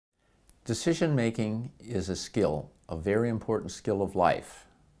Decision making is a skill, a very important skill of life.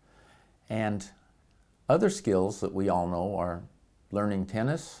 And other skills that we all know are learning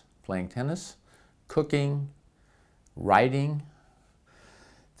tennis, playing tennis, cooking, writing,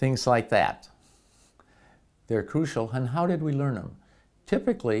 things like that. They're crucial. And how did we learn them?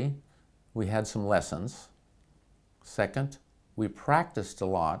 Typically, we had some lessons. Second, we practiced a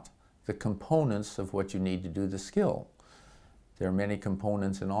lot the components of what you need to do the skill. There are many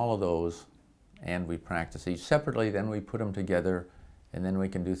components in all of those, and we practice each separately, then we put them together, and then we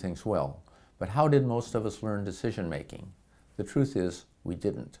can do things well. But how did most of us learn decision making? The truth is, we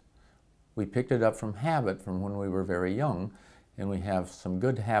didn't. We picked it up from habit from when we were very young, and we have some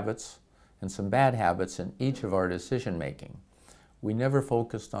good habits and some bad habits in each of our decision making. We never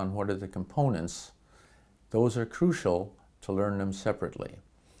focused on what are the components. Those are crucial to learn them separately.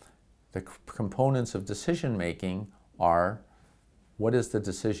 The components of decision making are, what is the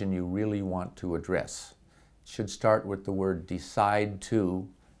decision you really want to address? It should start with the word decide to,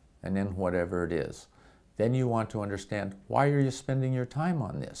 and then whatever it is. Then you want to understand, why are you spending your time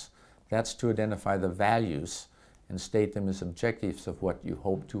on this? That's to identify the values and state them as objectives of what you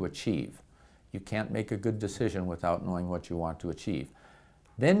hope to achieve. You can't make a good decision without knowing what you want to achieve.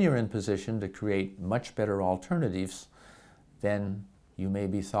 Then you're in position to create much better alternatives than you may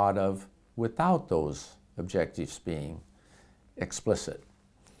be thought of without those objectives being explicit.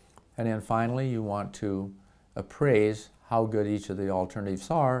 And then finally, you want to appraise how good each of the alternatives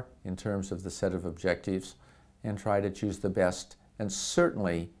are in terms of the set of objectives and try to choose the best and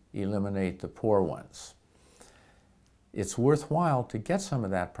certainly eliminate the poor ones. It's worthwhile to get some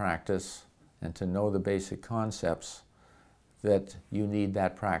of that practice and to know the basic concepts that you need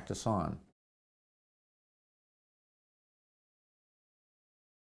that practice on.